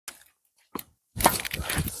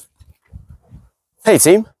Hey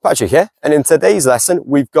team, Patrick here, and in today's lesson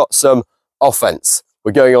we've got some offense.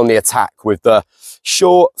 We're going on the attack with the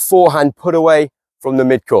short forehand put away from the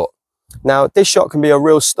midcourt. Now this shot can be a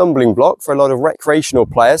real stumbling block for a lot of recreational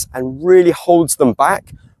players and really holds them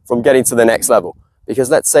back from getting to the next level. Because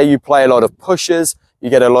let's say you play a lot of pushes, you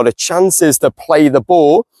get a lot of chances to play the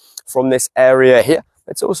ball from this area here.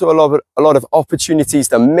 It's also a lot of opportunities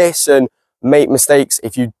to miss and make mistakes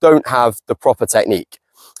if you don't have the proper technique.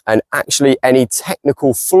 And actually any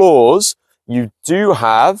technical flaws you do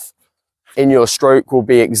have in your stroke will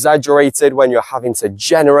be exaggerated when you're having to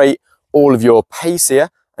generate all of your pace here.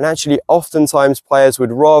 And actually oftentimes players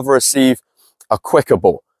would rather receive a quicker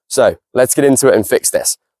ball. So let's get into it and fix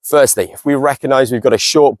this. Firstly, if we recognize we've got a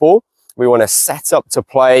short ball, we want to set up to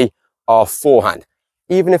play our forehand.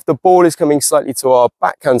 Even if the ball is coming slightly to our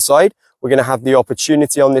backhand side, we're going to have the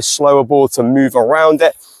opportunity on this slower ball to move around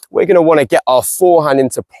it. We're going to want to get our forehand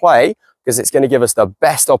into play because it's going to give us the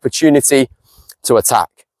best opportunity to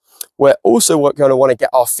attack. We're also going to want to get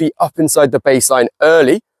our feet up inside the baseline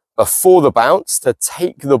early before the bounce to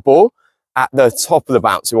take the ball at the top of the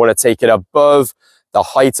bounce. We want to take it above the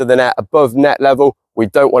height of the net, above net level. We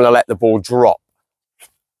don't want to let the ball drop.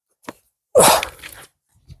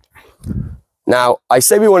 Now, I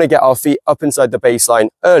say we want to get our feet up inside the baseline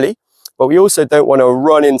early, but we also don't want to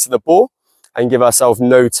run into the ball and give ourselves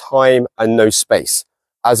no time and no space.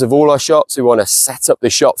 As with all our shots, we want to set up the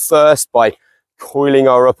shot first by coiling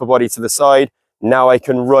our upper body to the side. Now I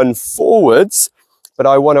can run forwards, but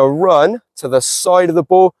I want to run to the side of the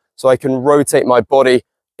ball so I can rotate my body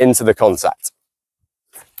into the contact.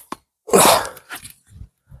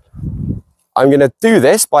 I'm going to do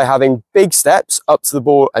this by having big steps up to the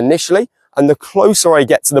ball initially, and the closer I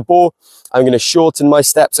get to the ball, I'm going to shorten my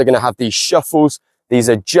steps. I'm going to have these shuffles, these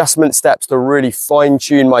adjustment steps to really fine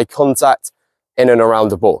tune my contact in and around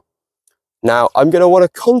the ball. Now I'm going to want to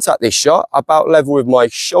contact this shot about level with my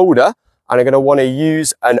shoulder, and I'm going to want to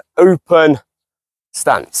use an open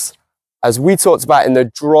stance. As we talked about in the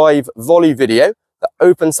drive volley video, the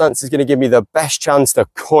open stance is going to give me the best chance to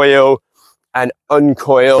coil and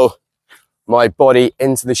uncoil my body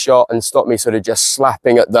into the shot and stop me sort of just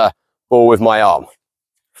slapping at the ball with my arm.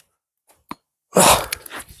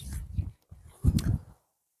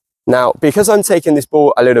 Now, because I'm taking this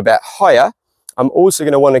ball a little bit higher, I'm also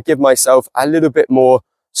going to want to give myself a little bit more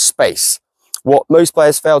space. What most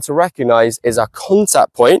players fail to recognize is a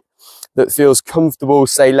contact point that feels comfortable,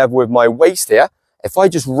 say level with my waist here. If I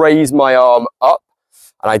just raise my arm up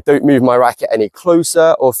and I don't move my racket any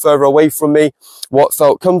closer or further away from me, what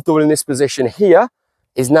felt comfortable in this position here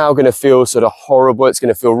is now going to feel sort of horrible. It's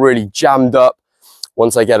going to feel really jammed up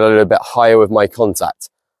once I get a little bit higher with my contact.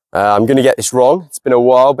 I'm going to get this wrong. It's been a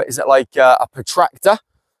while, but is it like a protractor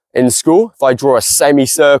in school? If I draw a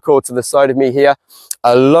semicircle to the side of me here,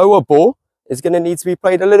 a lower ball is going to need to be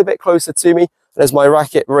played a little bit closer to me. And as my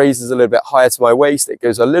racket raises a little bit higher to my waist, it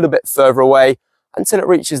goes a little bit further away until it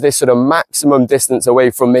reaches this sort of maximum distance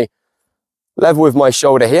away from me, level with my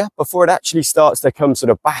shoulder here, before it actually starts to come sort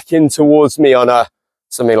of back in towards me on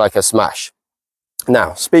something like a smash.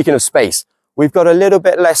 Now, speaking of space, we've got a little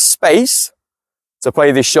bit less space to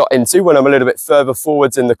play this shot into when I'm a little bit further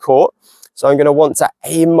forwards in the court. So I'm going to want to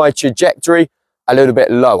aim my trajectory a little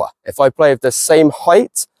bit lower. If I play at the same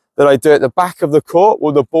height that I do at the back of the court,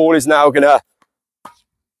 well, the ball is now going to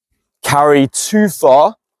carry too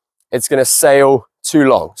far. It's going to sail too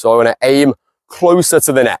long. So I want to aim closer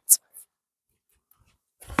to the net.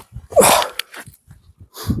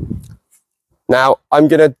 Now, I'm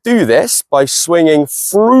going to do this by swinging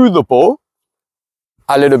through the ball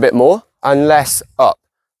a little bit more and less up.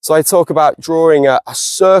 So I talk about drawing a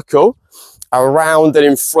circle around and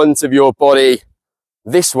in front of your body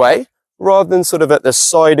this way, rather than sort of at the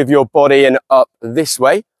side of your body and up this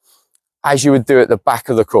way, as you would do at the back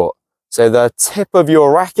of the court. So the tip of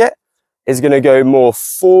your racket is going to go more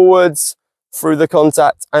forwards through the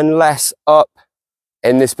contact and less up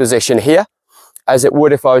in this position here, as it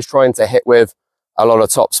would if I was trying to hit with a lot of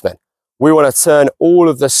topspin. We want to turn all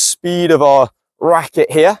of the speed of our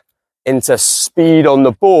racket here into speed on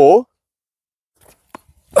the ball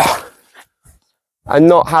and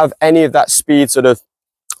not have any of that speed sort of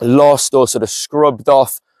lost or sort of scrubbed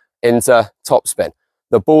off into topspin.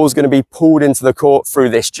 The ball's going to be pulled into the court through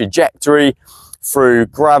this trajectory, through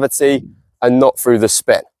gravity, and not through the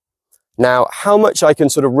spin. Now, how much I can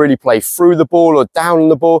sort of really play through the ball or down on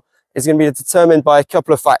the ball is going to be determined by a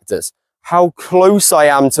couple of factors. How close I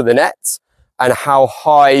am to the net and how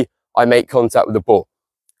high I make contact with the ball.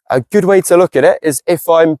 A good way to look at it is if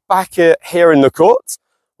I'm back here in the court,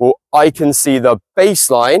 well, I can see the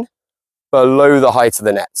baseline below the height of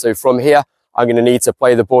the net. So from here, I'm going to need to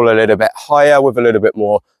play the ball a little bit higher with a little bit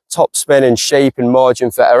more top spin and shape and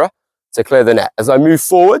margin for error to clear the net. As I move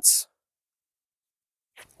forwards,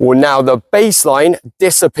 well, now the baseline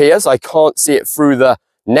disappears. I can't see it through the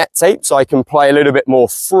net tape, so I can play a little bit more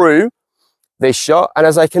through this shot. And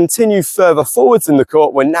as I continue further forwards in the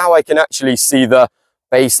court, well, now I can actually see the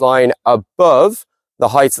baseline above the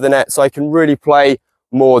height of the net, so I can really play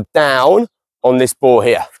more down on this ball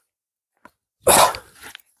here.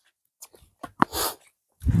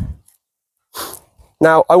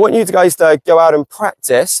 Now, I want you guys to go out and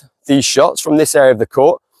practice these shots from this area of the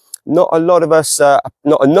court. Not enough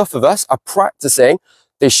of us are practicing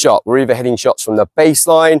this shot. We're either hitting shots from the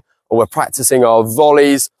baseline or we're practicing our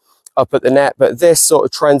volleys up at the net. But this sort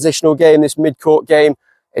of transitional game, this mid-court game,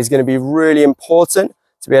 is going to be really important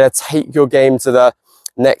to be able to take your game to the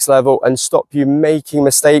next level and stop you making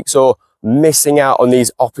mistakes or missing out on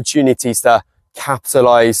these opportunities to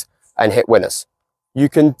capitalize and hit winners. You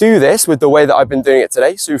can do this with the way that I've been doing it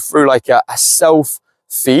today. So through like a self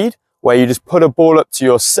feed, where you just put a ball up to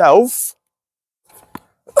yourself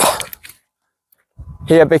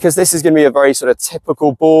here, because this is going to be a very sort of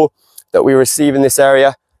typical ball that we receive in this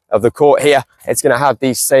area of the court here. It's going to have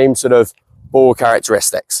these same sort of ball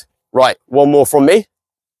characteristics. Right, one more from me.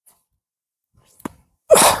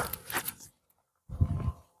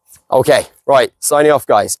 Okay, right, signing off,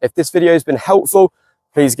 guys. If this video has been helpful,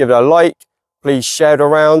 please give it a like. Please share it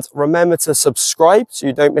around. Remember to subscribe so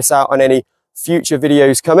you don't miss out on any future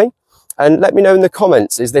videos coming. And let me know in the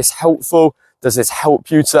comments, is this helpful? Does this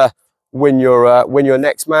help you to win your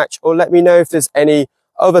next match? Or let me know if there's any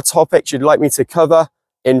other topics you'd like me to cover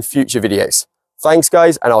in future videos. Thanks,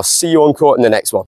 guys, and I'll see you on court in the next one.